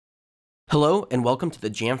Hello and welcome to the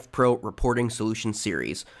Jamf Pro Reporting Solutions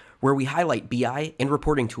series, where we highlight BI and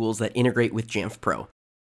reporting tools that integrate with Jamf Pro.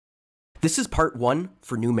 This is part 1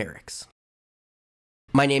 for Numerics.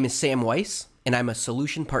 My name is Sam Weiss, and I'm a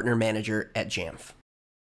Solution Partner Manager at Jamf.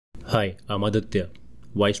 Hi, I'm Aditya,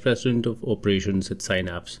 Vice President of Operations at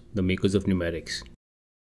Synapse, the makers of Numerics.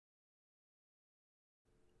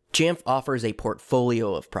 Jamf offers a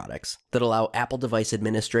portfolio of products that allow Apple device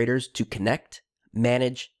administrators to connect,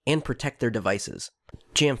 manage, and protect their devices.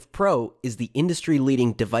 Jamf Pro is the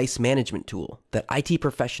industry-leading device management tool that IT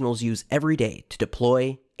professionals use every day to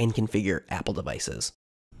deploy and configure Apple devices.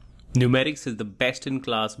 Numerics is the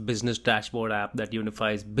best-in-class business dashboard app that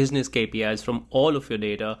unifies business KPIs from all of your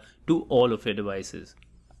data to all of your devices.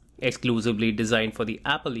 Exclusively designed for the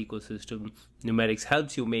Apple ecosystem, Numerics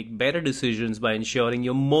helps you make better decisions by ensuring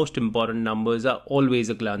your most important numbers are always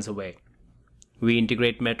a glance away. We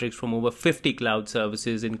integrate metrics from over 50 cloud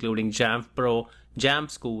services including Jamf Pro, Jamf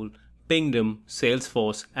School, Pingdom,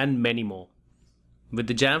 Salesforce, and many more. With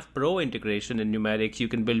the Jamf Pro integration in Numerics, you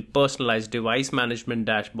can build personalized device management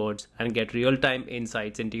dashboards and get real-time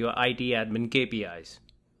insights into your IT admin KPIs.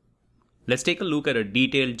 Let's take a look at a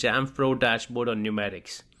detailed Jamf Pro dashboard on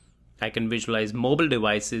Numerics. I can visualize mobile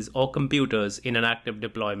devices or computers in an active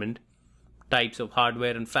deployment, types of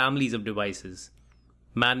hardware and families of devices,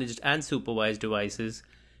 managed and supervised devices,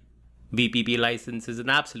 VPP licenses in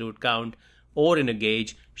absolute count or in a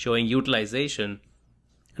gauge showing utilization,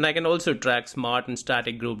 and I can also track smart and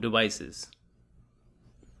static group devices.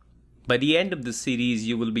 By the end of this series,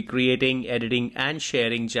 you will be creating, editing, and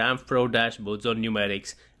sharing Jamf Pro dashboards on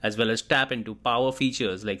Numerics, as well as tap into power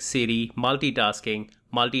features like Siri, multitasking,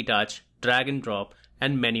 multi-touch, drag and drop,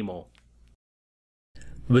 and many more.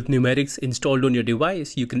 With Numerics installed on your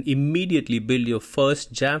device, you can immediately build your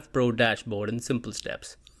first Jamf Pro dashboard in simple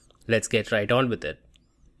steps. Let's get right on with it.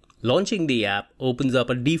 Launching the app opens up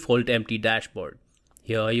a default empty dashboard.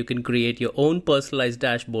 Here you can create your own personalized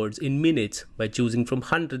dashboards in minutes by choosing from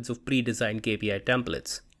hundreds of pre-designed KPI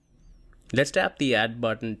templates. Let's tap the Add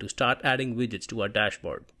button to start adding widgets to our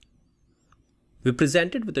dashboard. We're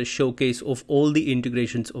presented with a showcase of all the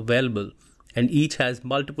integrations available, and each has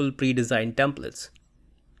multiple pre-designed templates.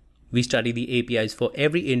 We study the APIs for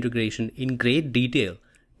every integration in great detail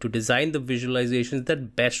to design the visualizations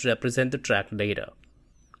that best represent the tracked data.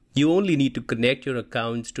 You only need to connect your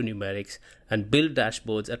accounts to Numerics and build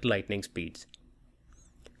dashboards at lightning speeds.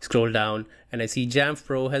 Scroll down and I see Jamf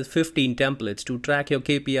Pro has 15 templates to track your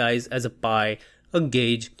KPIs as a pie, a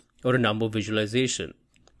gauge, or a number visualization.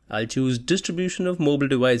 I'll choose distribution of mobile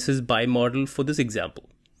devices by model for this example.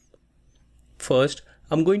 First,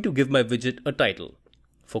 I'm going to give my widget a title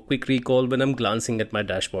for quick recall when I'm glancing at my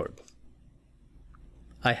dashboard.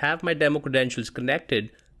 I have my demo credentials connected,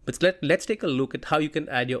 but let's take a look at how you can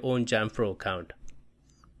add your own Jamf Pro account.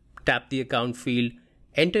 Tap the account field,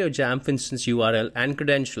 enter your Jamf instance URL and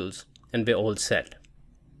credentials, and we're all set.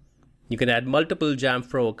 You can add multiple Jamf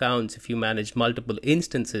Pro accounts if you manage multiple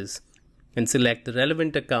instances, and select the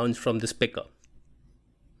relevant accounts from this picker.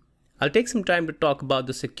 I'll take some time to talk about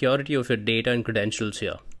the security of your data and credentials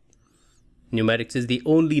here. Numerics is the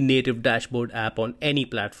only native dashboard app on any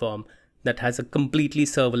platform that has a completely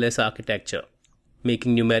serverless architecture,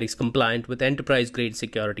 making Numerics compliant with enterprise-grade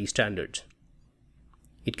security standards.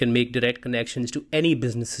 It can make direct connections to any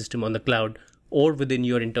business system on the cloud or within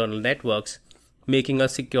your internal networks, making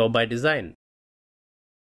us secure by design.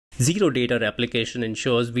 Zero data replication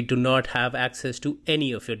ensures we do not have access to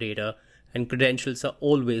any of your data, and credentials are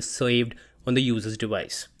always saved on the user's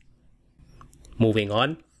device. Moving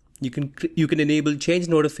on, you can enable change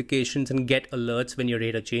notifications and get alerts when your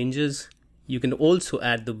data changes. You can also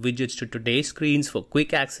add the widgets to today's screens for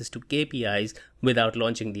quick access to KPIs without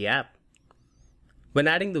launching the app. When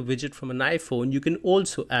adding the widget from an iPhone, you can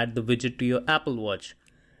also add the widget to your Apple Watch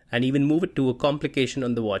and even move it to a complication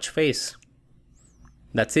on the watch face.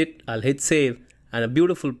 That's it, I'll hit save and a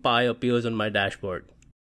beautiful pie appears on my dashboard.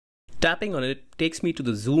 Tapping on it takes me to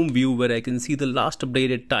the zoom view where I can see the last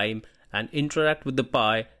updated time and interact with the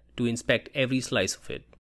pie to inspect every slice of it.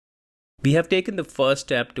 We have taken the first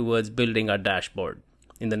step towards building our dashboard.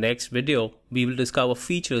 In the next video, we will discover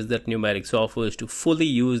features that Numerics offers to fully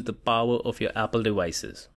use the power of your Apple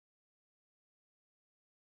devices.